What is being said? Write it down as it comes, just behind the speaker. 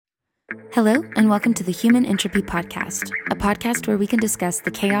Hello, and welcome to the Human Entropy Podcast, a podcast where we can discuss the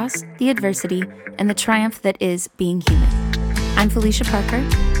chaos, the adversity, and the triumph that is being human. I'm Felicia Parker.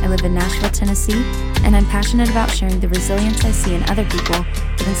 I live in Nashville, Tennessee, and I'm passionate about sharing the resilience I see in other people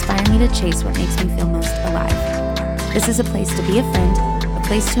that inspire me to chase what makes me feel most alive. This is a place to be a friend, a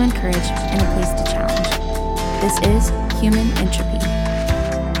place to encourage, and a place to challenge. This is Human Entropy.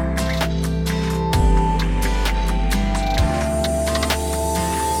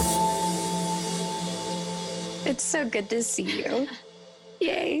 It's so good to see you.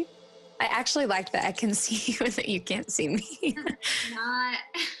 Yay. I actually like that I can see you and that you can't see me. Not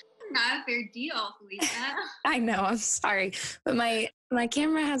a fair deal, Felicia. I know, I'm sorry. But my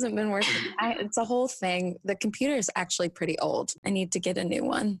camera hasn't been working. It's a whole thing. The computer is actually pretty old. I need to get a new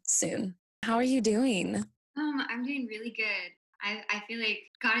one soon. How are you doing? I'm doing really good. I feel like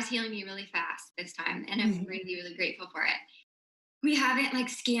God is healing me really fast this time, and I'm really, really grateful for it. We haven't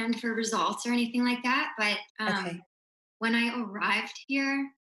scanned for results or anything like that, but Okay. when I arrived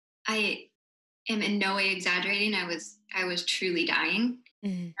here, I am in no way exaggerating. I was truly dying,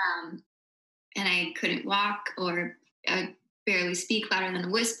 Mhm. and I couldn't walk or barely speak louder than a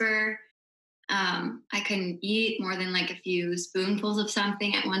whisper. I couldn't eat more than a few spoonfuls of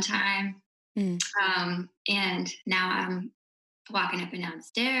something at one time. Mm. And now I'm walking up and down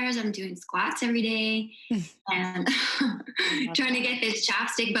stairs. I'm doing squats every day and trying to get this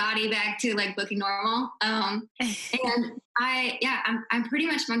chopstick body back to looking normal. And I'm pretty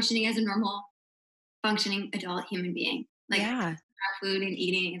much functioning as a normal functioning adult human being. Yeah. Food and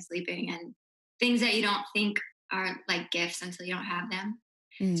eating and sleeping and things that you don't think are gifts until you don't have them.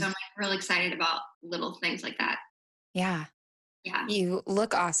 Mm. So I'm real excited about little things like that. Yeah. Yeah. You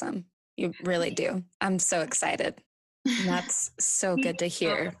look awesome. You really do. I'm so excited. And that's so good to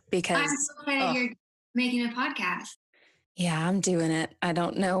hear because I'm so glad you're making a podcast. Yeah, I'm doing it. I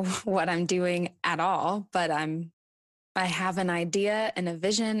don't know what I'm doing at all, but I have an idea and a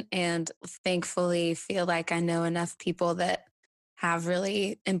vision, and thankfully feel like I know enough people that have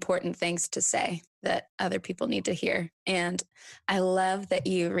really important things to say that other people need to hear. And I love that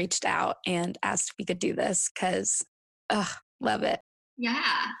you reached out and asked if we could do this because, love it.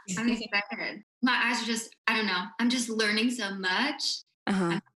 Yeah, I'm excited. My eyes are just, I don't know. I'm just learning so much. Uh-huh.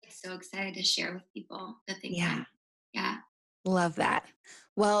 I'm so excited to share with people the things. Yeah. Yeah. Love that.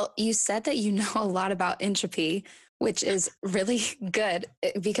 Well, you said that you know a lot about entropy, which is really good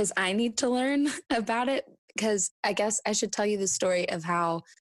because I need to learn about it. Because I guess I should tell you the story of how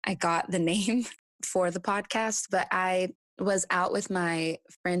I got the name for the podcast. But I was out with my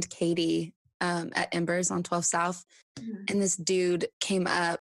friend Katie at Embers on 12 South, and this dude came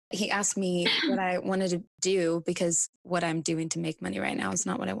up. He asked me what I wanted to do because what I'm doing to make money right now is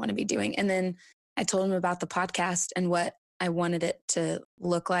not what I want to be doing. And then I told him about the podcast and what I wanted it to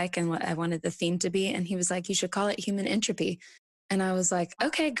look like and what I wanted the theme to be. And he was like, you should call it Human Entropy. And I was like,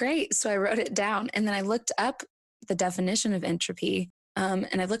 okay, great. So I wrote it down. And then I looked up the definition of entropy.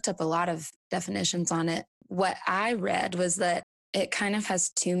 And I looked up a lot of definitions on it. What I read was that it kind of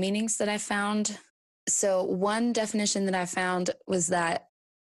has two meanings that I found. So one definition that I found was that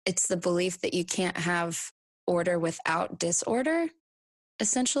it's the belief that you can't have order without disorder,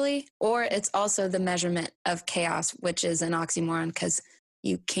 essentially, or it's also the measurement of chaos, which is an oxymoron because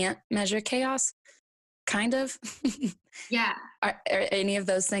you can't measure chaos, kind of. Yeah. Are any of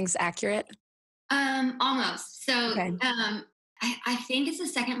those things accurate? Almost. So Okay. I think it's the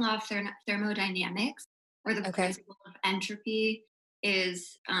second law of thermodynamics, where the principle of entropy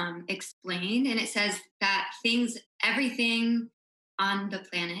is explained. And it says that everything on the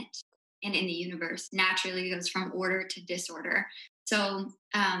planet and in the universe naturally goes from order to disorder. So,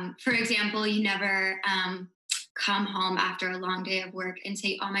 for example, you never come home after a long day of work and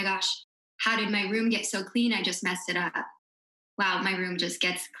say, oh my gosh, how did my room get so clean? I just messed it up. Wow, my room just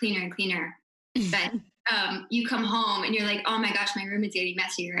gets cleaner and cleaner. But you come home and you're like, oh my gosh, my room is getting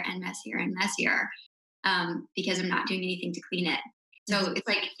messier and messier and messier because I'm not doing anything to clean it. So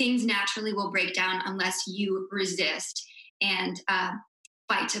it's things naturally will break down unless you resist and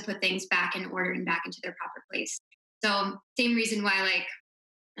fight to put things back in order and back into their proper place. So same reason why,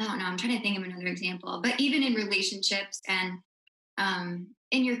 I don't know, I'm trying to think of another example, but even in relationships and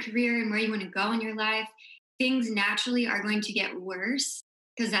in your career and where you want to go in your life, things naturally are going to get worse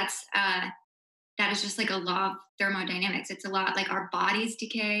because that is just a law of thermodynamics. It's a lot our bodies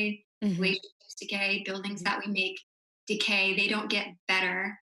decay, relationships decay, buildings that we make decay. They don't get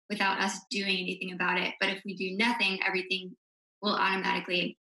better without us doing anything about it. But if we do nothing, everything will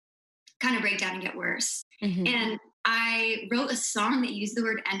automatically kind of break down and get worse. And I wrote a song that used the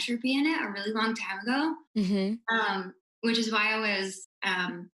word entropy in it a really long time ago, which is why I was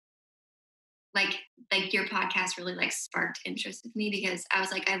like your podcast really like sparked interest with me because I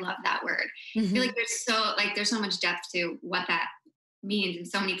was like, I love that word. I feel Hmm. like there's so much depth to what that means in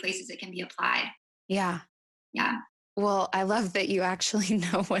so many places it can be applied. Yeah. Yeah. Well, I love that you actually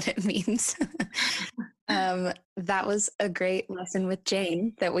know what it means. That was a great lesson with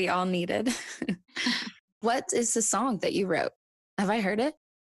Jane that we all needed. What is the song that you wrote? Have I heard it?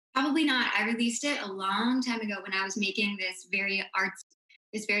 Probably not. I released it a long time ago when I was making this very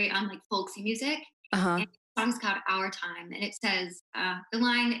like folksy music. Uh huh. And the song's called Our Time. And it says, the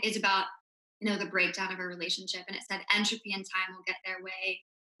line is about, the breakdown of a relationship. And it said, entropy and time will get their way.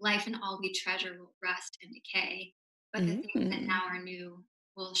 Life and all we treasure will rust and decay. But the things that Mm-hmm. now are new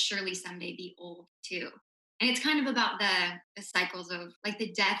will surely someday be old too. And it's kind of about the cycles of like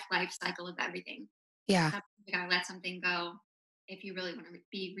the death life cycle of everything. Yeah. Sometimes you gotta let something go if you really want to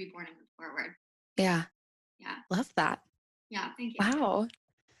be reborn and move forward. Yeah. Yeah. Love that. Yeah. Thank you. Wow.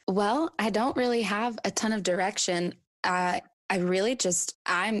 Well, I don't really have a ton of direction. I really just,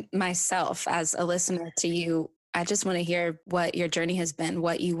 I'm myself as a listener to you. I just want to hear what your journey has been,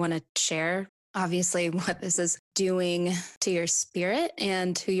 what you want to share. Obviously, what this is doing to your spirit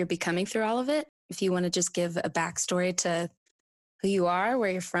and who you're becoming through all of it. If you want to just give a backstory to who you are, where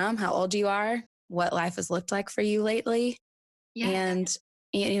you're from, how old you are, what life has looked like for you lately. Yeah. And,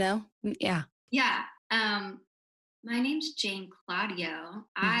 yeah. Yeah. My name's Jane Claudio.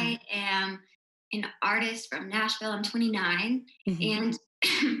 Hmm. I am an artist from Nashville. I'm 29, Hmm. and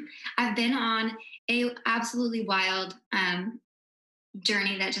I've been on a absolutely wild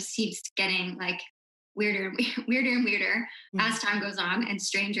journey that just keeps getting like weirder and weirder and weirder Hmm. as time goes on, and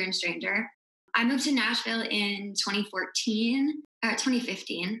stranger and stranger. I moved to Nashville in 2015,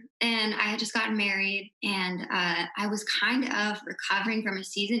 and I had just gotten married, and I was kind of recovering from a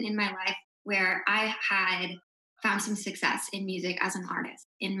season in my life where I had found some success in music as an artist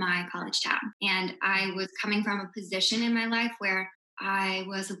in my college town. And I was coming from a position in my life where I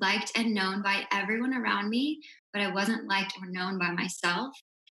was liked and known by everyone around me, but I wasn't liked or known by myself.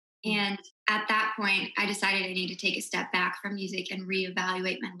 And at that point, I decided I needed to take a step back from music and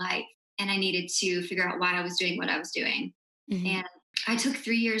reevaluate my life. And I needed to figure out why I was doing what I was doing. Hmm. And I took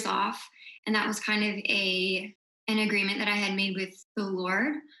 3 years off, and that was kind of an agreement that I had made with the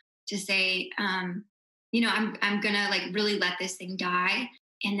Lord to say, I'm gonna like really let this thing die,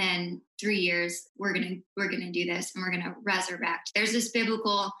 and then 3 years we're gonna do this, and we're gonna resurrect. There's this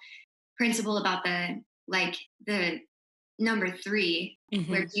biblical principle about the number three,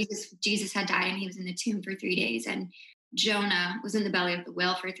 where Hmm. Jesus had died and he was in the tomb for 3 days, and Jonah was in the belly of the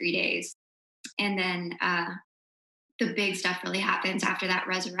whale for 3 days, and then the big stuff really happens after that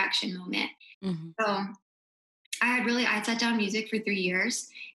resurrection moment. Hmm. So I had set down music for 3 years.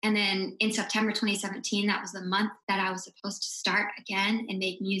 And then in September 2017, that was the month that I was supposed to start again and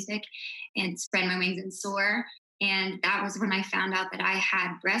make music and spread my wings and soar. And that was when I found out that I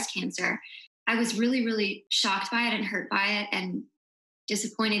had breast cancer. I was really, really shocked by it and hurt by it and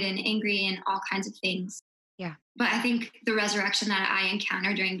disappointed and angry and all kinds of things. Yeah. But I think the resurrection that I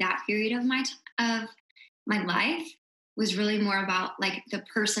encountered during that period of my life was really more about like the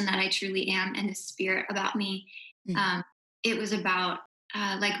person that I truly am and the spirit about me. Mm. um, it was about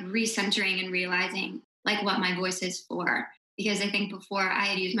like recentering and realizing like what my voice is for, because I think before I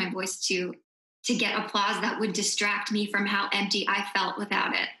had used my voice to get applause that would distract me from how empty I felt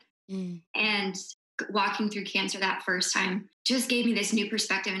without it. Mm. And walking through cancer that first time just gave me this new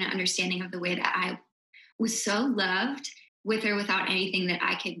perspective and an understanding of the way that I was so loved with or without anything that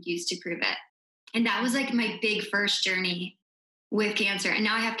I could use to prove it. And that was like my big first journey with cancer. And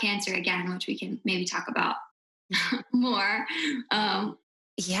now I have cancer again, which we can maybe talk about more. Um,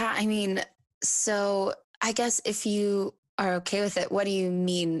 Yeah, I mean, so I guess if you are okay with it, what do you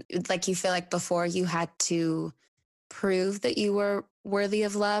mean? Like you feel like before you had to prove that you were worthy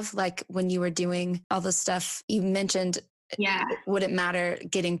of love? Like when you were doing all the stuff you mentioned, yeah. would it matter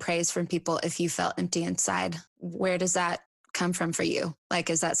getting praise from people if you felt empty inside? Where does that come from for you? Like,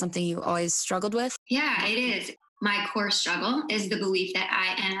 is that something you always struggled with? Yeah, it is. My core struggle is the belief that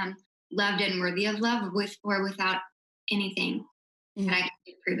I am loved and worthy of love with or without anything that Mm. I can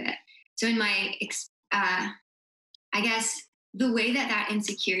do to prove it. So in I guess the way that that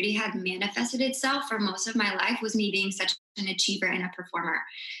insecurity had manifested itself for most of my life was me being such an achiever and a performer.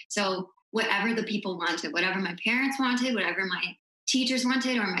 So whatever the people wanted, whatever my parents wanted, whatever my teachers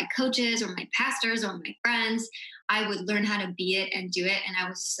wanted, or my coaches, or my pastors, or my friends, I would learn how to be it and do it. And I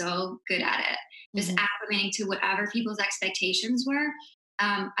was so good at it, just Hmm. acclimating to whatever people's expectations were.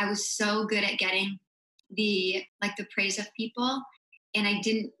 I was so good at getting the praise of people, and I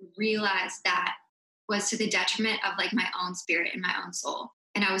didn't realize that was to the detriment of like my own spirit and my own soul.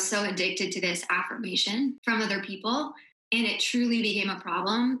 And I was so addicted to this affirmation from other people. And it truly became a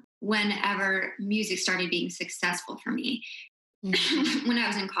problem whenever music started being successful for me when I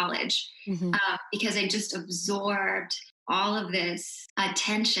was in college, Mm-hmm. because I just absorbed all of this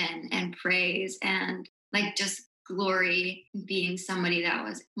attention and praise and like just glory, being somebody that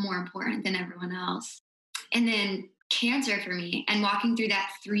was more important than everyone else. And then cancer for me, and walking through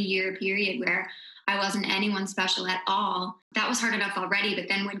that 3-year period where I wasn't anyone special at all, that was hard enough already. But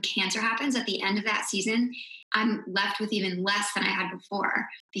then when cancer happens at the end of that season, I'm left with even less than I had before.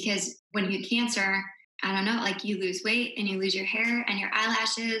 Because when you get cancer, I don't know, like you lose weight and you lose your hair and your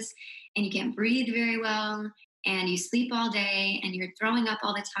eyelashes and you can't breathe very well and you sleep all day and you're throwing up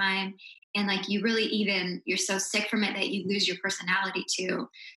all the time. And like you really even, you're so sick from it that you lose your personality too.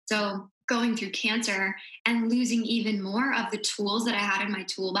 So going through cancer and losing even more of the tools that I had in my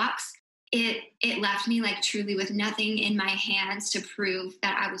toolbox, it left me like truly with nothing in my hands to prove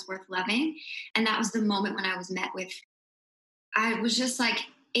that I was worth loving. And that was the moment when I was met with, I was just like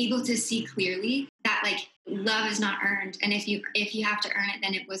able to see clearly that like love is not earned, and if you have to earn it,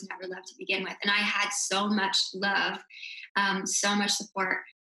 then it was never love to begin with. And I had so much love, so much support,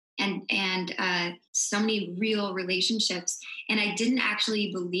 and so many real relationships, and I didn't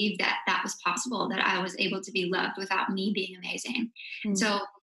actually believe that that was possible, that I was able to be loved without me being amazing. Mm-hmm. So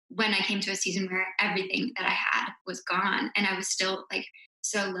when I came to a season where everything that I had was gone and I was still like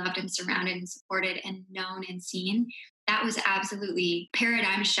so loved and surrounded and supported and known and seen, that was absolutely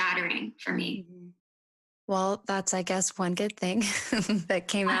paradigm shattering for me. Mm-hmm. Well, that's, I guess, one good thing that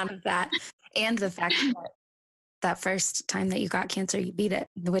came out of that. And the fact that that first time that you got cancer, you beat it,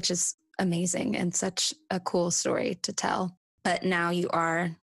 which is amazing and such a cool story to tell. But now you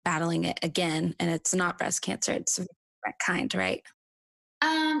are battling it again, and it's not breast cancer, it's a different kind, right?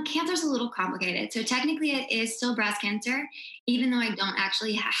 Cancer's a little complicated. So technically it is still breast cancer, even though I don't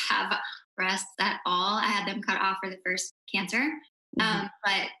actually have breasts at all. I had them cut off for the first cancer. Mm-hmm.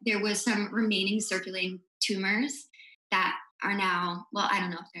 But there was some remaining circulating tumors that are now, well, I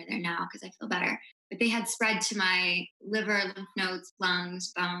don't know if they're there now because I feel better, but they had spread to my liver, lymph nodes,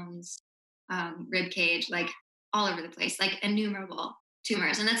 lungs, bones, rib cage, like all over the place, like innumerable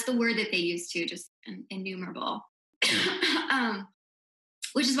tumors. And that's the word that they use too, just innumerable. um,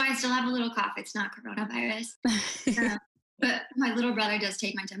 which is why I still have a little cough. It's not coronavirus. But my little brother does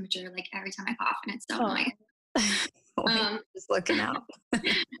take my temperature like every time I cough, and it's so annoying. Just looking out.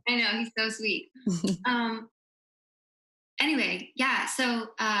 I know, he's so sweet. Anyway, yeah. So,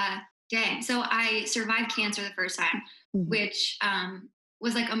 dang. So I survived cancer the first time, Mm-hmm. which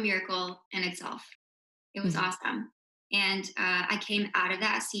was like a miracle in itself. It was Mm-hmm. awesome. And I came out of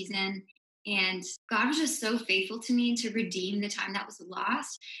that season, and God was just so faithful to me to redeem the time that was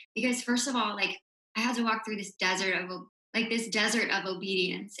lost. Because first of all, like I had to walk through this desert of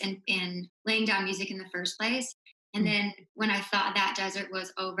obedience and laying down music in the first place. And then when I thought that desert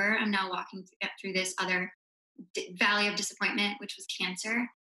was over, I'm now walking through this other valley of disappointment, which was cancer.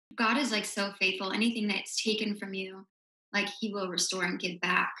 God is like so faithful. Anything that's taken from you, like he will restore and give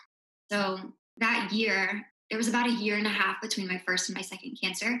back. So that year, there was about a year and a half between my first and my second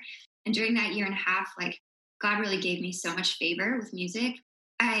cancer. And during that year and a half, like God really gave me so much favor with music.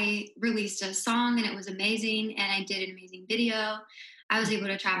 I released a song and it was amazing. And I did an amazing video. I was able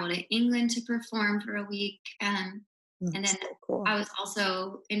to travel to England to perform for a week. And then so cool. I was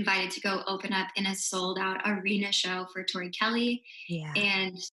also invited to go open up in a sold out arena show for Tori Kelly. Yeah.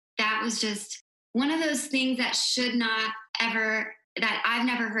 And that was just one of those things that that I've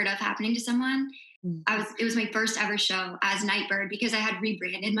never heard of happening to someone. It was my first ever show as Nightbird because I had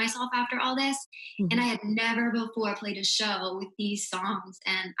rebranded myself after all this. Mm-hmm. And I had never before played a show with these songs.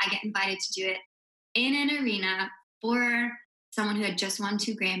 And I get invited to do it in an arena for someone who had just won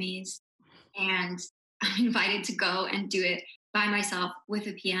 2 Grammys. And I'm invited to go and do it by myself with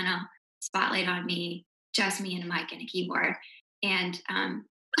a piano, spotlight on me, just me and a mic and a keyboard. And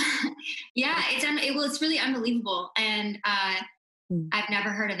yeah, it's really unbelievable. And I've never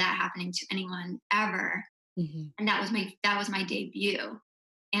heard of that happening to anyone ever. Mm-hmm. And that was my debut.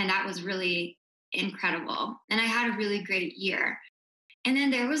 And that was really incredible. And I had a really great year. And then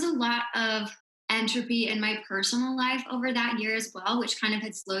there was a lot of entropy in my personal life over that year as well, which kind of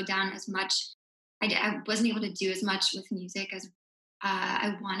had slowed down as much. I wasn't able to do as much with music as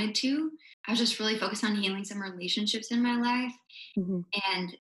I wanted to. I was just really focused on healing some relationships in my life. Mm-hmm.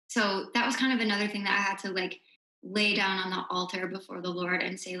 And so that was kind of another thing that I had to like lay down on the altar before the Lord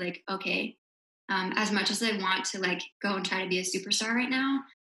and say like, okay, as much as I want to like go and try to be a superstar right now,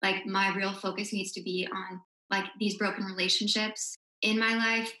 like my real focus needs to be on like these broken relationships in my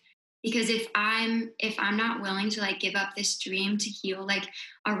life Because if I'm not willing to like give up this dream to heal like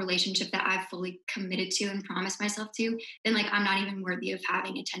a relationship that I've fully committed to and promised myself to, then like I'm not even worthy of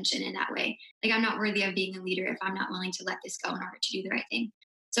having attention in that way. Like I'm not worthy of being a leader if I'm not willing to let this go in order to do the right thing.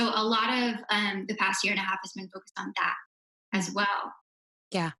 So a lot of the past year and a half has been focused on that as well.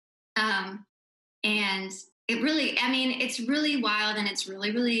 Yeah. Um, and it really, I mean, it's really wild and it's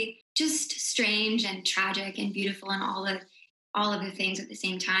really, really just strange and tragic and beautiful and all of the things at the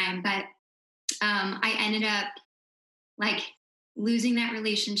same time. But I ended up like losing that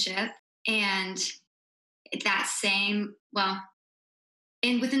relationship and that same, well,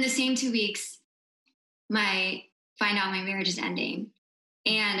 and within the same 2 weeks, my find out my marriage is ending.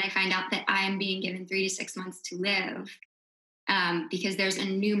 And I find out that I am being given 3 to 6 months to live because there's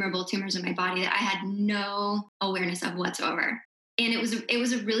innumerable tumors in my body that I had no awareness of whatsoever. And it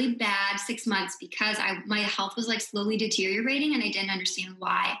was a really bad 6 months because my health was like slowly deteriorating and I didn't understand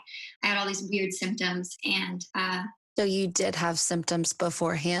why. I had all these weird symptoms and So you did have symptoms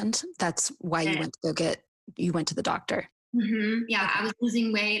beforehand. That's why you went to the doctor. yeah, Okay. I was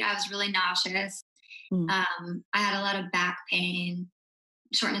losing weight. I was really nauseous. Mm. I had a lot of back pain,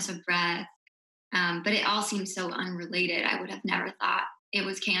 shortness of breath, but it all seemed so unrelated. I would have never thought it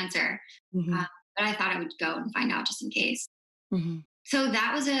was cancer, Hmm. uh, but I thought I would go and find out just in case. Hmm. So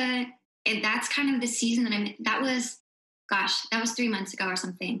and that's kind of the season that I'm in. That was, gosh, that was 3 months ago or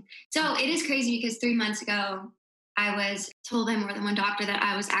something. So it is crazy because 3 months ago, I was told by more than one doctor that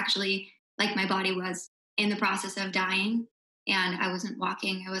I was actually, like, my body was in the process of dying and I wasn't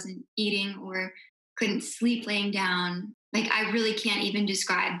walking, I wasn't eating, or couldn't sleep laying down. Like, I really can't even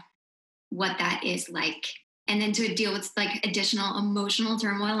describe what that is like. And then to deal with like additional emotional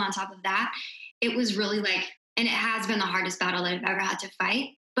turmoil on top of that, it was really like, and it has been the hardest battle that I've ever had to fight.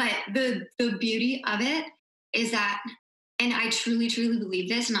 But the beauty of it is that, and I truly, truly believe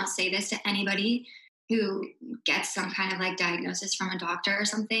this, and I'll say this to anybody who gets some kind of like diagnosis from a doctor or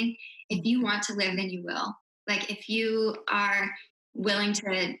something. If you want to live, then you will. Like if you are willing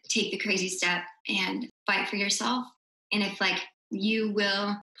to take the crazy step and fight for yourself, and if like you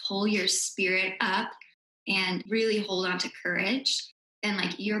will pull your spirit up and really hold on to courage, then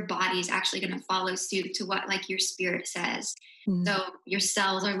like your body is actually going to follow suit to what like your spirit says. Mm. So your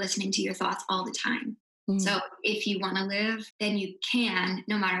cells are listening to your thoughts all the time. Mm. So if you want to live, then you can,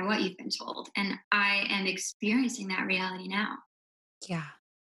 no matter what you've been told. And I am experiencing that reality now. Yeah.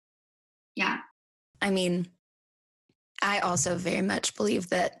 Yeah. I mean, I also very much believe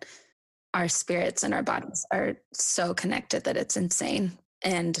that our spirits and our bodies are so connected that it's insane.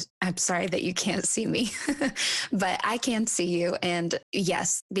 And I'm sorry that you can't see me, but I can see you. And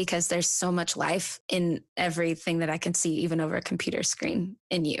yes, because there's so much life in everything that I can see, even over a computer screen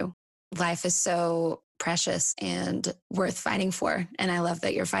in you. Life is so precious and worth fighting for. And I love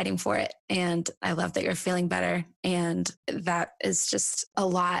that you're fighting for it. And I love that you're feeling better. And that is just a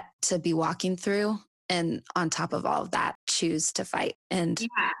lot to be walking through. And on top of all of that, choose to fight. And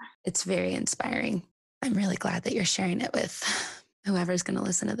Yeah. it's very inspiring. I'm really glad that you're sharing it with whoever's going to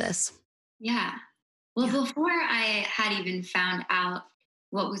listen to this. Yeah. Well, Yeah. before I had even found out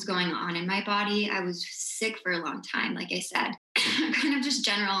what was going on in my body, I was sick for a long time. Like I said, kind of just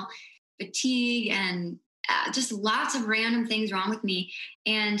general fatigue and just lots of random things wrong with me.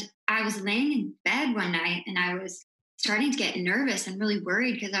 And I was laying in bed one night and I was starting to get nervous and really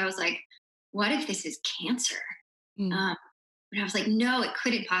worried because I was like, what if this is cancer? Mm. Um, and I was like, no, it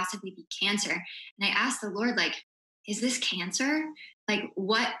couldn't possibly be cancer. And I asked the Lord, like, is this cancer? Like,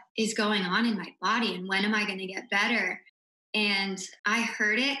 what is going on in my body? And when am I going to get better? And I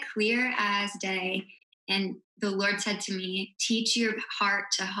heard it clear as day. And the Lord said to me, teach your heart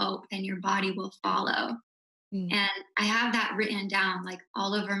to hope and your body will follow. Mm. And I have that written down like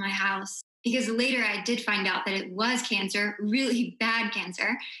all over my house because later I did find out that it was cancer, really bad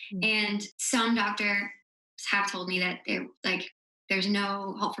cancer. Mm. And some doctors have told me that there's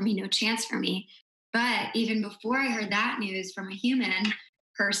no hope for me, no chance for me. But even before I heard that news from a human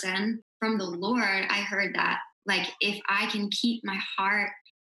person, from the Lord, I heard that like if I can keep my heart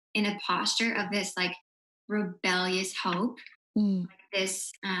in a posture of this like rebellious hope, Mm.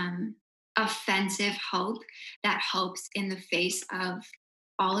 this offensive hope that hopes in the face of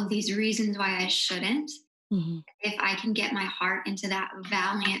all of these reasons why I shouldn't. Mhm. If I can get my heart into that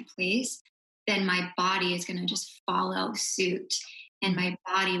valiant place, then my body is going to just follow suit and Mm. my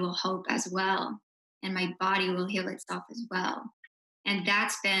body will hope as well. And my body will heal itself as well. And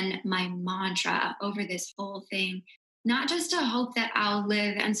that's been my mantra over this whole thing. Not just to hope that I'll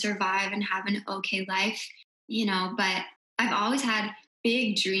live and survive and have an okay life, but I've always had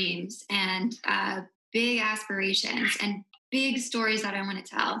big dreams and big aspirations and big stories that I want to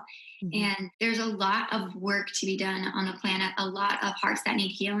tell. Mhm. And there's a lot of work to be done on the planet, a lot of hearts that need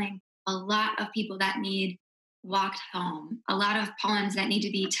healing, a lot of people that need walked home, a lot of poems that need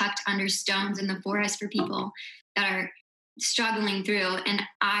to be tucked under stones in the forest for people that are struggling through. And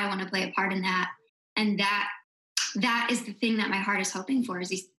I want to play a part in that. And that is the thing that my heart is hoping for, is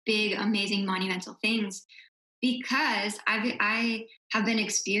these big, amazing, monumental things, because I have been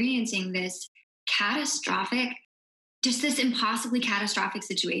experiencing this catastrophic, just this impossibly catastrophic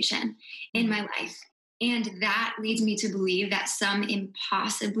situation in Mhm. my life. And that leads me to believe that some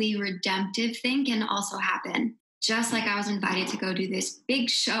impossibly redemptive thing can also happen. Just like I was invited to go do this big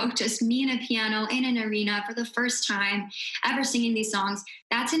show, just me and a piano in an arena for the first time ever singing these songs.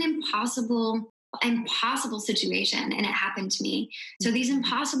 That's an impossible situation. And it happened to me. So these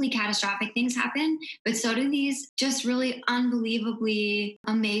impossibly catastrophic things happen, but so do these just really unbelievably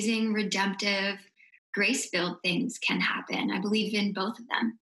amazing, redemptive, grace filled things can happen. I believe in both of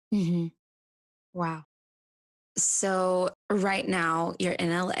them. Mhm. Wow. So right now you're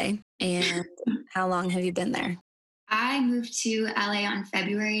in LA, and how long have you been there? I moved to LA on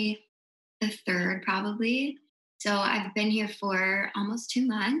February the 3rd, probably. So I've been here for almost 2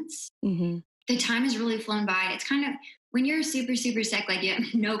 months. Mhm. The time has really flown by. It's kind of, when you're super, super sick, like you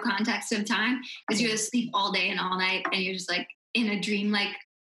have no context of time because you sleep all day and all night and you're just like in a dream like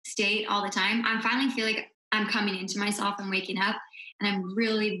state all the time. I'm finally feel like I'm coming into myself and waking up, and I'm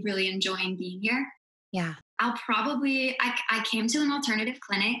really, really enjoying being here. Yeah. I came to an alternative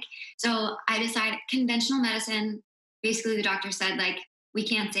clinic. So I decided conventional medicine, basically the doctor said, like, we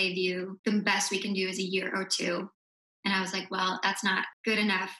can't save you. The best we can do is a year or two. And I was like, well, that's not good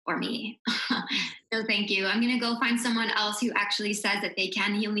enough for me. So thank you. I'm going to go find someone else who actually says that they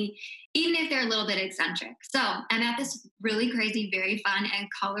can heal me, even if they're a little bit eccentric. So I'm at this really crazy, very fun, and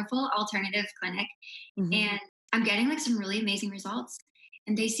colorful alternative clinic. Mhm. And I'm getting like some really amazing results.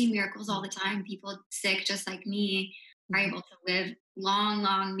 And they see miracles all the time. People sick, just like me, are Mhm. able to live long,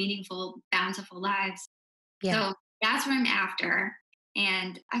 long, meaningful, bountiful lives. Yeah. So that's what I'm after.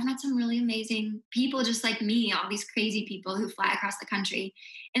 And I've met some really amazing people just like me, all these crazy people who fly across the country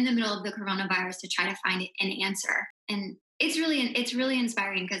in the middle of the coronavirus to try to find an answer. And it's really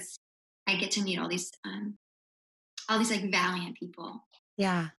inspiring because I get to meet all these like valiant people.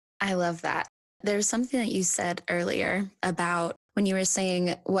 Yeah. I love that. There's something that you said earlier about when you were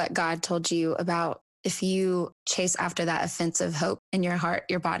saying what God told you about if you chase after that offensive hope in your heart,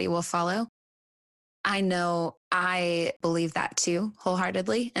 your body will follow. I know I believe that too,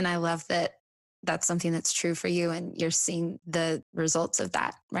 wholeheartedly. And I love that that's something that's true for you. And you're seeing the results of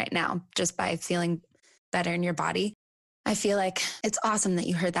that right now just by feeling better in your body. I feel like it's awesome that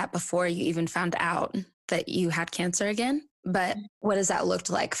you heard that before you even found out that you had cancer again. But what does that look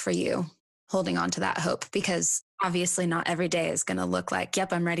like for you holding on to that hope? Because obviously, not every day is going to look like,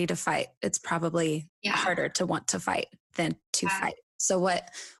 yep, I'm ready to fight. It's probably Yeah. harder to want to fight than to Yeah. fight. So, what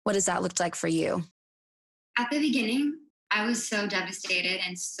does that look like for you? At the beginning, I was so devastated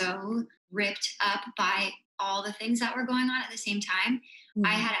and so ripped up by all the things that were going on at the same time.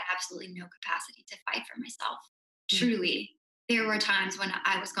 I Mhm. had absolutely no capacity to fight for myself. Mhm. Truly, there were times when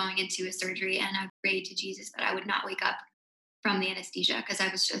I was going into a surgery and I prayed to Jesus that I would not wake up from the anesthesia because I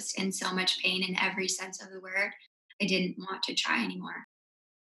was just in so much pain in every sense of the word. I didn't want to try anymore.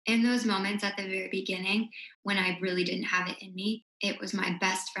 In those moments at the very beginning, when I really didn't have it in me, it was my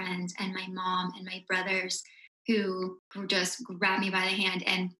best friends and my mom and my brothers who just grabbed me by the hand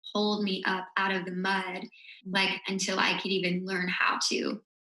and pulled me up out of the mud, like until I could even learn how to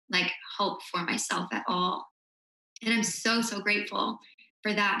like hope for myself at all. And I'm so, so grateful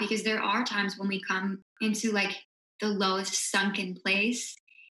for that, because there are times when we come into like the lowest sunken place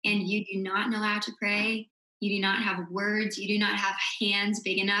and you do not know how to pray. You do not have words. You do not have hands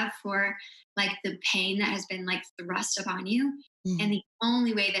big enough for like the pain that has been like thrust upon you. And Mhm. the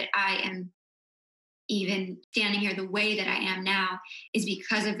only way that I am even standing here the way that I am now is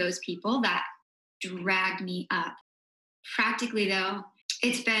because of those people that dragged me up. Practically, though,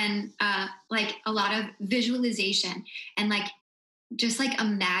 it's been like a lot of visualization and like just like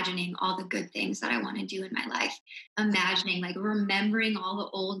imagining all the good things that I want to do in my life, imagining like remembering all the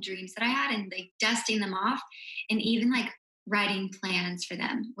old dreams that I had and like dusting them off, and even like writing plans for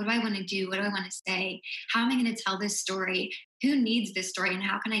them. What do I want to do? What do I want to say? How am I going to tell this story? Who needs this story and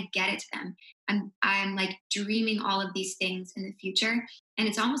how can I get it to them? I'm like dreaming all of these things in the future, and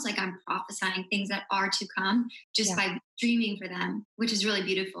it's almost like I'm prophesying things that are to come just Yeah. by dreaming for them, which is really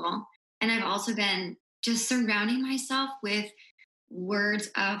beautiful. And I've also been just surrounding myself with words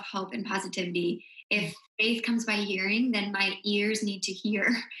of hope and positivity. If faith comes by hearing, then my ears need to hear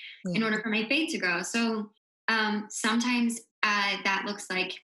in Yeah. order for my faith to grow. So sometimes that looks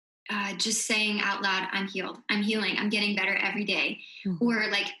like just saying out loud, I'm healed, I'm healing, I'm getting better every day. Mhm. Or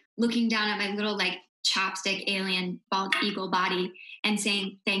like looking down at my little like chopstick alien bald eagle body and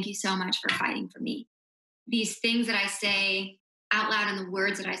saying, thank you so much for fighting for me. These things that I say out loud and the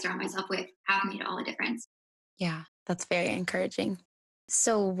words that I surround myself with have made all the difference. Yeah, that's very encouraging.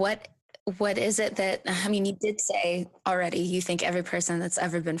 So what is it that, I mean, you did say already you think every person that's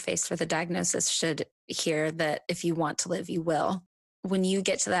ever been faced with a diagnosis should hear that if you want to live, you will. When you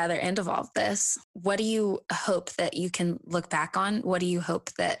get to the other end of all of this, what do you hope that you can look back on? What do you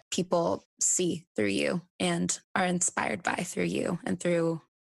hope that people see through you and are inspired by through you and through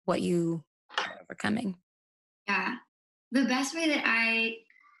what you are overcoming? Yeah. The best way that I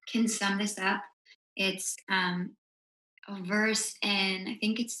can sum this up, it's a verse in, I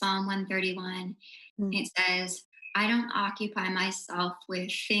think it's Psalm 131. Mm. It says, I don't occupy myself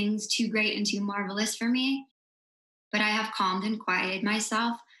with things too great and too marvelous for me, but I have calmed and quieted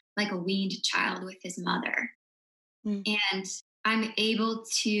myself like a weaned child with his mother. Mm. And I'm able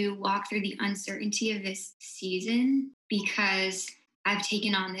to walk through the uncertainty of this season because I've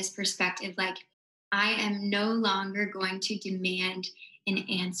taken on this perspective like, I am no longer going to demand an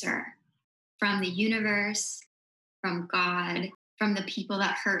answer from the universe, from God, from the people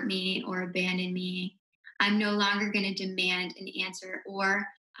that hurt me or abandoned me. I'm no longer going to demand an answer, or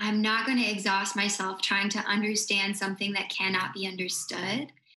I'm not going to exhaust myself trying to understand something that cannot be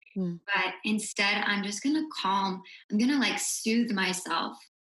understood. Mm. But instead, I'm just going to calm. I'm going to like soothe myself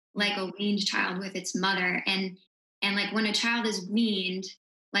like a weaned child with its mother. And like when a child is weaned,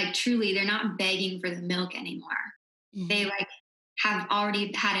 like truly, they're not begging for the milk anymore. They Mhm. like have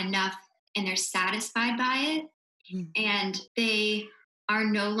already had enough and they're satisfied by it, Mm. and they are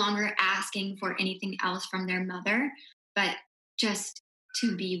no longer asking for anything else from their mother, but just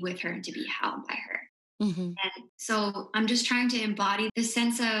to be with her and to be held by her. Mhm. And so I'm just trying to embody the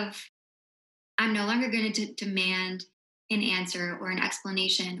sense of I'm no longer going to demand an answer or an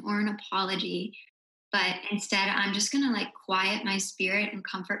explanation or an apology, but instead I'm just going to like quiet my spirit and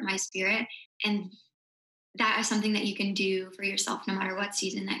comfort my spirit. And that is something that you can do for yourself no matter what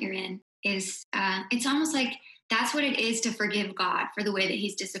season that you're in. Is it's almost like that's what it is to forgive God for the way that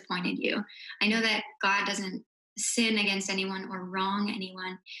he's disappointed you. I know that God doesn't sin against anyone or wrong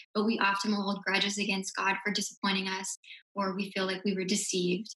anyone, but we often will hold grudges against God for disappointing us, or we feel like we were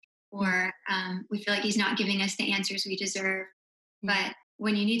deceived, Mm. or we feel like he's not giving us the answers we deserve. Mm. But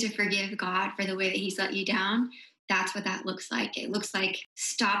when you need to forgive God for the way that he's let you down, that's what that looks like. It looks like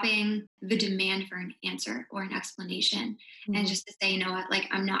stopping the demand for an answer or an explanation and Mhm. just to say, you know what, like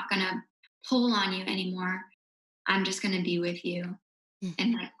I'm not going to pull on you anymore. I'm just going to be with you Mm.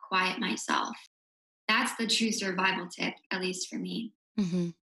 and like quiet myself. That's the true survival tip, at least for me.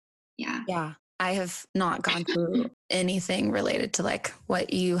 Mhm. Yeah. Yeah. I have not gone through anything related to like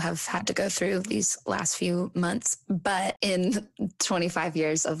what you have had to go through these last few months, but in 25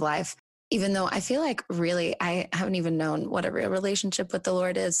 years of life, even though I feel like really I haven't even known what a real relationship with the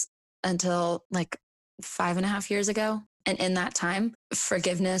Lord is until like 5.5 years ago. And in that time,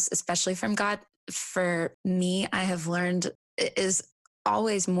 forgiveness, especially from God, for me, I have learned is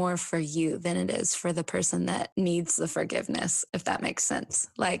always more for you than it is for the person that needs the forgiveness, if that makes sense.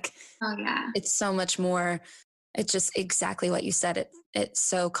 Like, Oh, yeah. it's so much more. It's just exactly what you said. It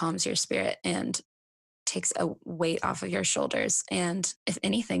so calms your spirit and takes a weight off of your shoulders. And if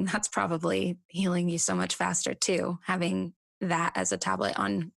anything, that's probably healing you so much faster too, having that as a tablet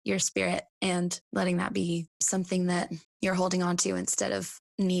on your spirit and letting that be something that you're holding on to instead of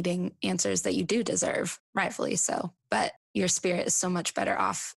needing answers that you do deserve, rightfully so. But your spirit is so much better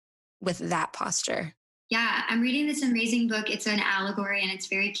off with that posture. Yeah. I'm reading this amazing book. It's an allegory and it's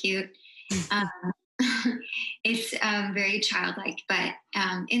very cute. Um, it's very childlike, but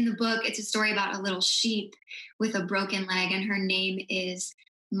in the book, it's a story about a little sheep with a broken leg, and her name is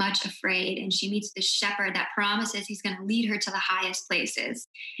Much Afraid. And she meets this shepherd that promises he's going to lead her to the highest places.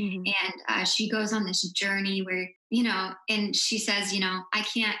 Mhm. And she goes on this journey where, you know, and she says, you know, I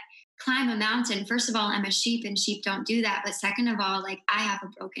can't climb a mountain. First of all, I'm a sheep and sheep don't do that. But second of all, like I have a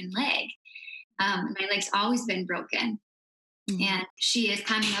broken leg. My leg's always been broken. Mhm. And she is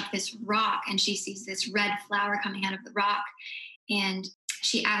climbing up this rock and she sees this red flower coming out of the rock. And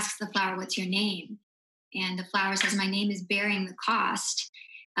she asks the flower, what's your name? And the flower says, my name is Bearing the Cost,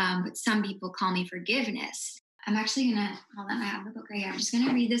 but some people call me Forgiveness. I'm actually going to, hold on, I have the book right here. I'm just going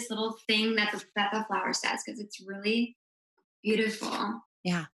to read this little thing that the flower says because it's really beautiful.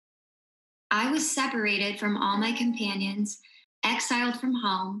 Yeah. I was separated from all my companions, exiled from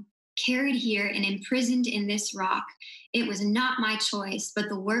home, carried here and imprisoned in this rock. It was not my choice, but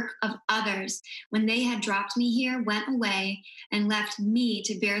the work of others. When they had dropped me here, went away and left me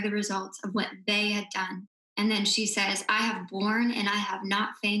to bear the results of what they had done. And then she says, I have borne and I have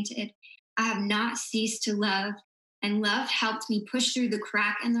not fainted. I have not ceased to love. And love helped me push through the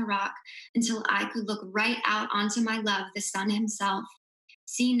crack in the rock until I could look right out onto my love, the Son himself.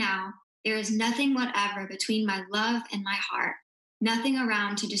 See now, there is nothing whatever between my love and my heart, nothing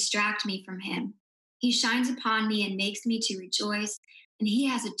around to distract me from him. He shines upon me and makes me to rejoice, and he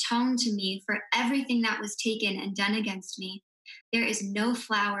has atoned to me for everything that was taken and done against me. There is no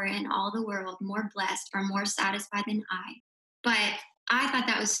flower in all the world more blessed or more satisfied than I. But I thought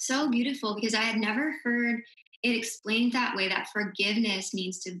that was so beautiful because I had never heard it explained that way, that forgiveness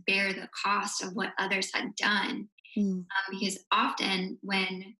means to bear the cost of what others had done. Because often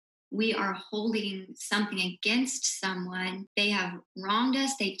when we are holding something against someone, they have wronged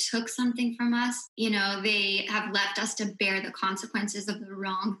us, they took something from us, they have left us to bear the consequences of the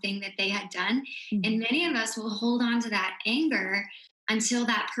wrong thing that they had done. And many of us will hold on to that anger until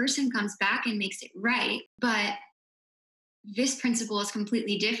that person comes back and makes it right. But this principle is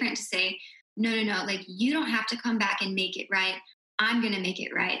completely different, to say, no, like, you don't have to come back and make it right. I'm going to make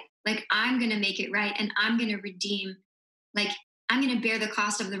it right. Like, I'm going to make it right, and I'm going to redeem. Like, I'm going to bear the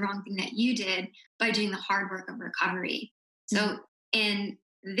cost of the wrong thing that you did by doing the hard work of recovery. So in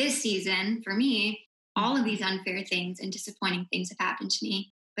this season, for me, all of these unfair things and disappointing things have happened to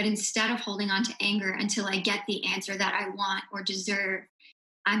me. But instead of holding on to anger until I get the answer that I want or deserve,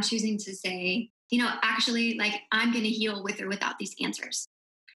 I'm choosing to say, actually, like, I'm going to heal with or without these answers.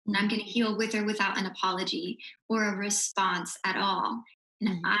 And I'm going to heal with or without an apology or a response at all.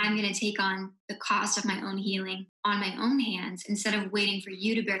 And I'm going to take on the cost of my own healing on my own hands instead of waiting for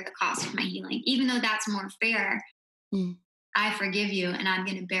you to bear the cost of my healing. Even though that's more fair, I forgive you and I'm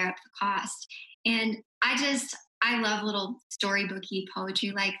going to bear up the cost. And I love little storybooky poetry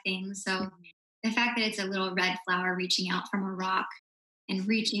like things. So the fact that it's a little red flower reaching out from a rock and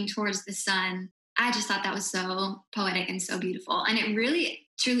reaching towards the sun, I just thought that was so poetic and so beautiful. And it really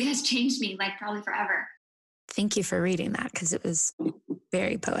truly has changed me, like, probably forever. Thank you for reading that, because it was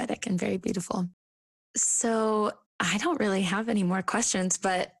very poetic and very beautiful. So I don't really have any more questions,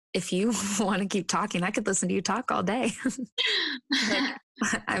 but if you want to keep talking, I could listen to you talk all day.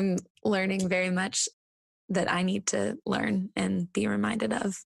 I'm learning very much that I need to learn and be reminded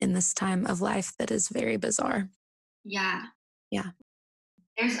of in this time of life that is very bizarre. Yeah. Yeah.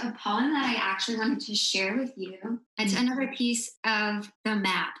 There's a poem that I actually wanted to share with you. It's another piece of the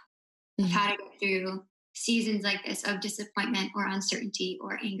map of how to get through seasons like this of disappointment or uncertainty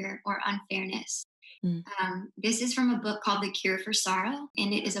or anger or unfairness. This is from a book called The Cure for Sorrow,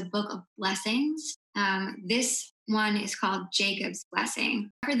 and it is a book of blessings. This one is called Jacob's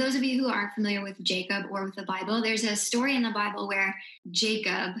Blessing. For those of you who aren't familiar with Jacob or with the Bible, there's a story in the Bible where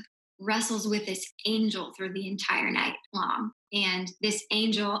Jacob wrestles with this angel through the entire night long. And this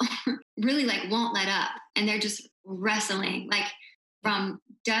angel really, like, won't let up. And they're just wrestling, like, from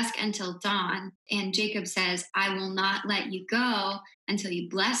dusk until dawn. And Jacob says, I will not let you go until you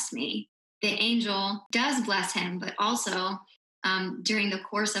bless me. The angel does bless him, but also during the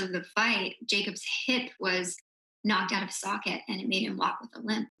course of the fight, Jacob's hip was knocked out of socket and it made him walk with a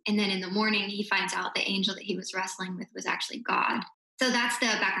limp. And then in the morning, he finds out the angel that he was wrestling with was actually God. So that's the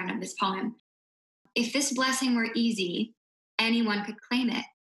background of this poem. If this blessing were easy, anyone could claim it.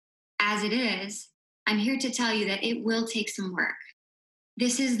 As it is, I'm here to tell you that it will take some work.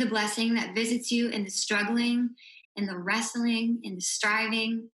 This is the blessing that visits you in the struggling, in the wrestling, in the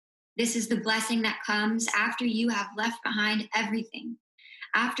striving. This is the blessing that comes after you have left behind everything,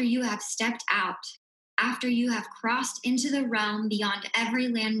 after you have stepped out, after you have crossed into the realm beyond every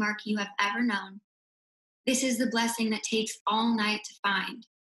landmark you have ever known. This is the blessing that takes all night to find.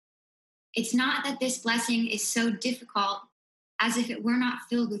 It's not that this blessing is so difficult as if it were not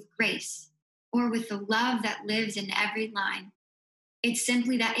filled with grace or with the love that lives in every line. It's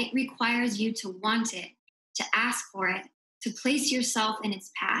simply that it requires you to want it, to ask for it, to place yourself in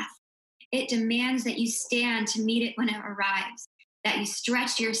its path. It demands that you stand to meet it when it arrives, that you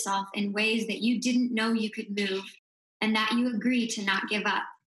stretch yourself in ways that you didn't know you could move, and that you agree to not give up.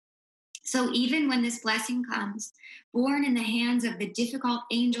 So even when this blessing comes, born in the hands of the difficult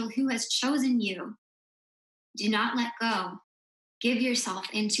angel who has chosen you, do not let go. Give yourself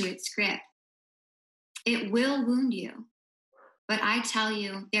into its grip. It will wound you, but I tell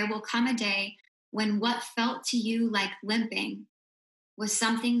you, there will come a day when what felt to you like limping was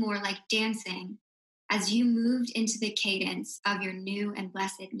something more like dancing as you moved into the cadence of your new and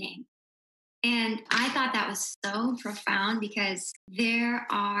blessed name. And I thought that was so profound because there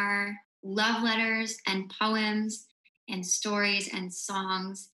are love letters and poems and stories and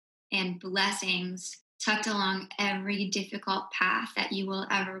songs and blessings tucked along every difficult path that you will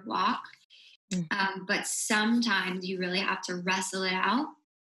ever walk. But sometimes you really have to wrestle it out.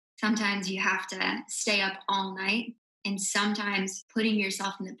 Sometimes you have to stay up all night. And sometimes putting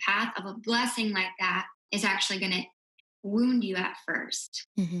yourself in the path of a blessing like that is actually going to wound you at first.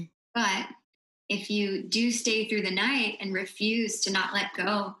 Mm-hmm. But if you do stay through the night and refuse to not let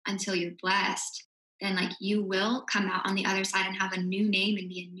go until you're blessed, then like you will come out on the other side and have a new name and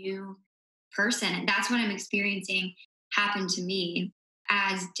be a new person. And that's what I'm experiencing happen to me,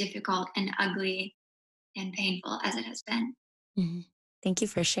 as difficult and ugly and painful as it has been. Mm-hmm. Thank you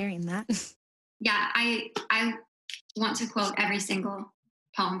for sharing that. Yeah, I want to quote every single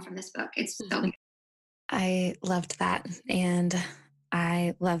poem from this book. It's so good. I loved that. And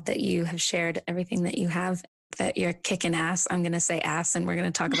I love that you have shared everything that you have, that you're kicking ass. I'm going to say ass, and we're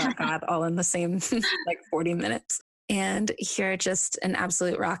going to talk about God all in the same 40 minutes. And you're just an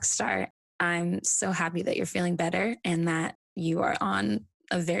absolute rock star. I'm so happy that you're feeling better and that you are on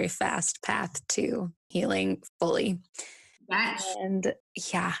a very fast path to healing fully. Yes. And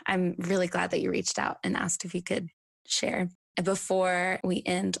yeah, I'm really glad that you reached out and asked if you could share. Before we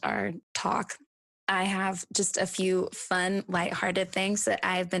end our talk, I have just a few fun, lighthearted things that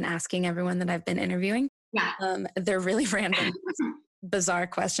I've been asking everyone that I've been interviewing. Yeah. They're really random, bizarre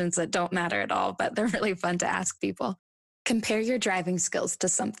questions that don't matter at all, but they're really fun to ask people. Compare your driving skills to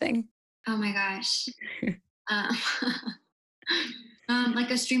something. Oh my gosh.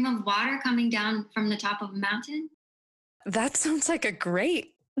 Like a stream of water coming down from the top of a mountain. That sounds like a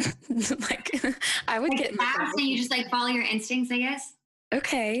great, I would get fast and you just follow your instincts, I guess.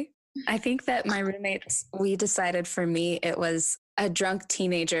 Okay. I think that my roommates, we decided for me, it was a drunk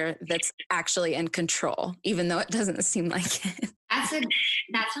teenager that's actually in control, even though it doesn't seem like it.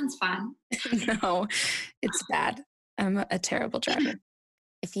 That sounds fun. No, it's bad. I'm a terrible driver.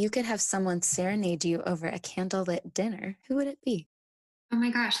 If you could have someone serenade you over a candlelit dinner, who would it be? Oh my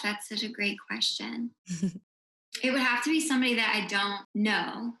gosh, that's such a great question. It would have to be somebody that I don't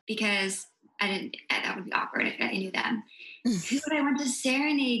know, because that would be awkward if I knew them. Who would I want to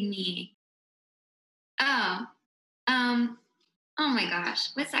serenade me? Oh my gosh.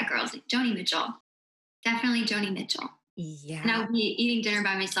 What's that girl's name? Joni Mitchell. Definitely Joni Mitchell. Yeah. And I would be eating dinner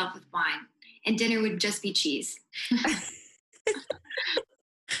by myself with wine, and dinner would just be cheese.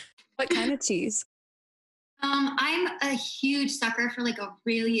 What kind of cheese? I'm a huge sucker for a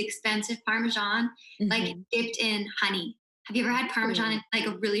really expensive Parmesan, dipped in honey. Have you ever had Parmesan, a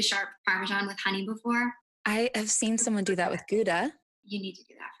really sharp Parmesan with honey before? I have seen someone do that with Gouda. You need to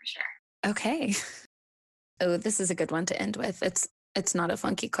do that for sure. Okay. Oh, this is a good one to end with. It's not a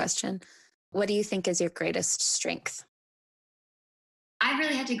funky question. What do you think is your greatest strength? I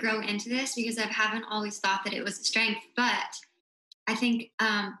really had to grow into this because I haven't always thought that it was a strength, but I think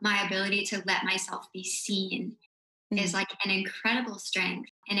my ability to let myself be seen is an incredible strength,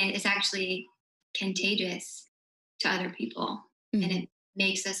 and it is actually contagious to other people, and it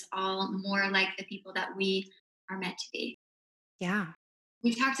makes us all more like the people that we are meant to be. Yeah.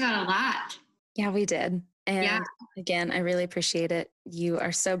 We've talked about a lot. Yeah, we did. And again, I really appreciate it. You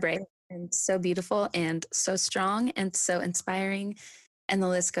are so brave and so beautiful and so strong and so inspiring. And the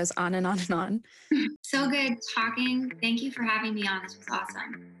list goes on and on and on. So good talking. Thank you for having me on. This was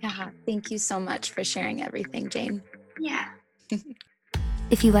awesome. Yeah. Thank you so much for sharing everything, Jane. Yeah.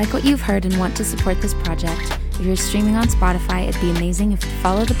 If you like what you've heard and want to support this project, if you're streaming on Spotify, it'd be amazing if you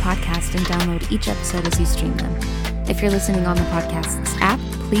follow the podcast and download each episode as you stream them. If you're listening on the podcast's app,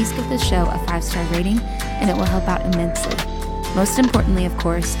 please give this show a 5-star rating, and it will help out immensely. Most importantly, of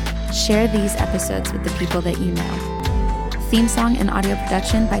course, share these episodes with the people that you know. Theme song and audio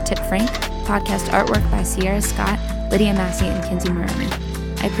production by Tip Frank. Podcast artwork by Sierra Scott, Lydia Massey, and Kinsey Maroney.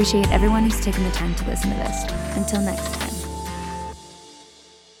 I appreciate everyone who's taken the time to listen to this. Until next time.